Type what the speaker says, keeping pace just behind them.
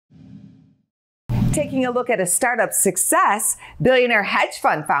Taking a look at a startup success, billionaire hedge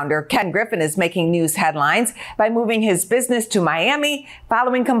fund founder Ken Griffin is making news headlines by moving his business to Miami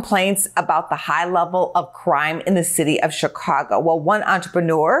following complaints about the high level of crime in the city of Chicago. Well, one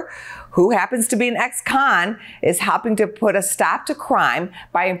entrepreneur who happens to be an ex-con is helping to put a stop to crime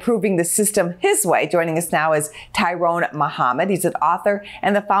by improving the system his way. Joining us now is Tyrone Muhammed. He's an author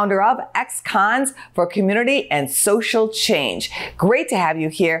and the founder of Ex-Cons for Community and Social Change. Great to have you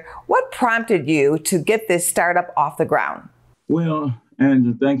here. What prompted you to get this startup off the ground? Well,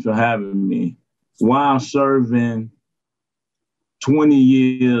 Andrew, thanks for having me. While serving 20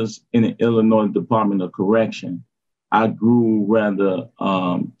 years in the Illinois Department of Correction, I grew rather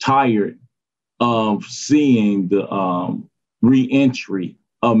tired of seeing the re-entry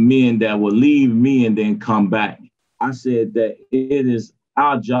of men that would leave me and then come back. I said that it is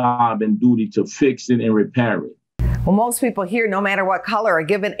our job and duty to fix it and repair it. Well, most people here, no matter what color, are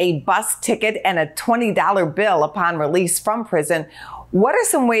given a bus ticket and a $20 bill upon release from prison. What are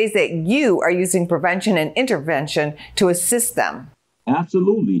some ways that you are using prevention and intervention to assist them?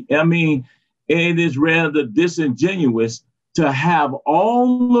 Absolutely. I mean, it is rather disingenuous to have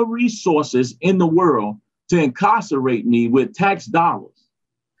all the resources in the world to incarcerate me with tax dollars,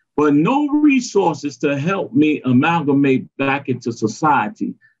 but no resources to help me amalgamate back into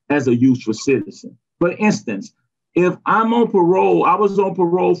society as a useful citizen. For instance, if I'm on parole, I was on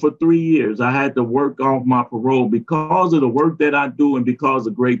parole for 3 years. I had to work off my parole because of the work that I do and because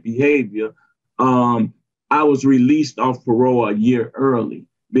of great behavior. I was released off parole a year early,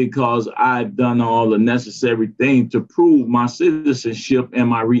 because I've done all the necessary things to prove my citizenship and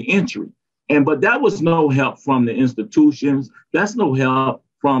my reentry. But that was no help from the institutions. That's no help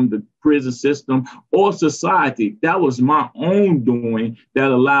from the prison system or society. That was my own doing that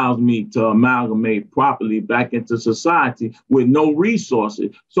allows me to amalgamate properly back into society with no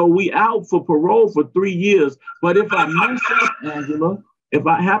resources. So we out for parole for 3 years. But if I mess up, Angela, if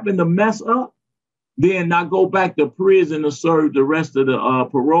I happen to mess up, then I go back to prison to serve the rest of the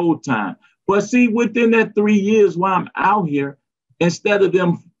parole time. But see, within that 3 years while I'm out here, instead of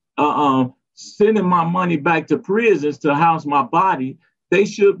them sending my money back to prisons to house my body, they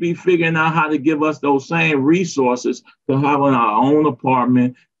should be figuring out how to give us those same resources to have our own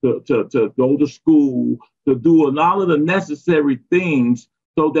apartment, to go to school, to do a lot of the necessary things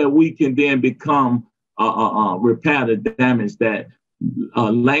so that we can then become repair the damage that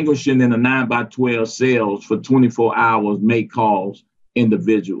languishing in a 9x12 cells for 24 hours may cause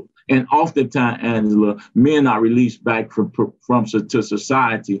individuals. And oftentimes, Angela, men are released back to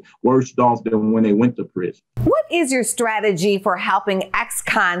society worse off than when they went to prison. What is your strategy for helping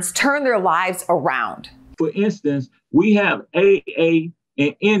ex-cons turn their lives around? For instance, we have AA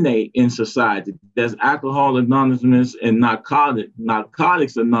and NA in society. There's Alcohol Anonymous and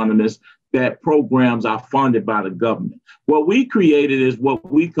Narcotics Anonymous. That programs are funded by the government. What we created is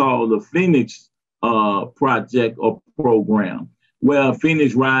what we call the Phoenix Project or program, where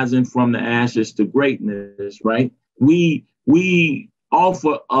Phoenix rising from the ashes to greatness, right? We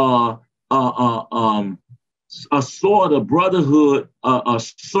offer a sort of brotherhood, a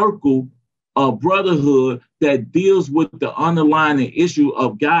circle of brotherhood that deals with the underlying issue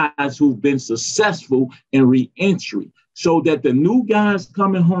of guys who've been successful in reentry, so that the new guys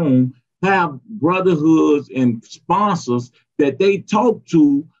coming home have brotherhoods and sponsors that they talk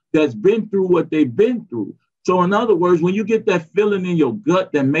to that's been through what they've been through. So in other words, when you get that feeling in your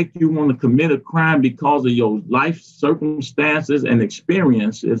gut that make you want to commit a crime because of your life circumstances and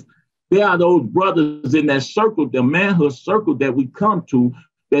experiences, there are those brothers in that circle, the manhood circle that we come to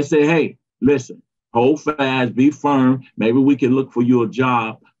that say, hey, listen, hold fast, be firm. Maybe we can look for you a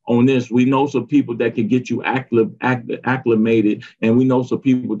job on this. We know some people that can get you acclimated, and we know some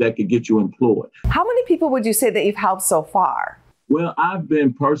people that can get you employed. How many people would you say that you've helped so far? Well, I've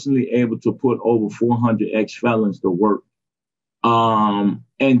been personally able to put over 400 ex-felons to work.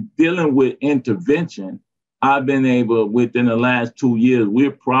 And dealing with intervention, I've been able, within the last 2 years,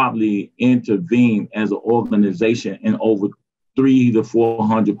 we're probably intervened as an organization in over 300 to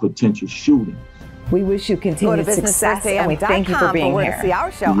 400 potential shootings. We wish you continued success, and we thank you for being here. See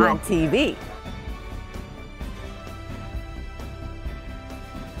our show on TV.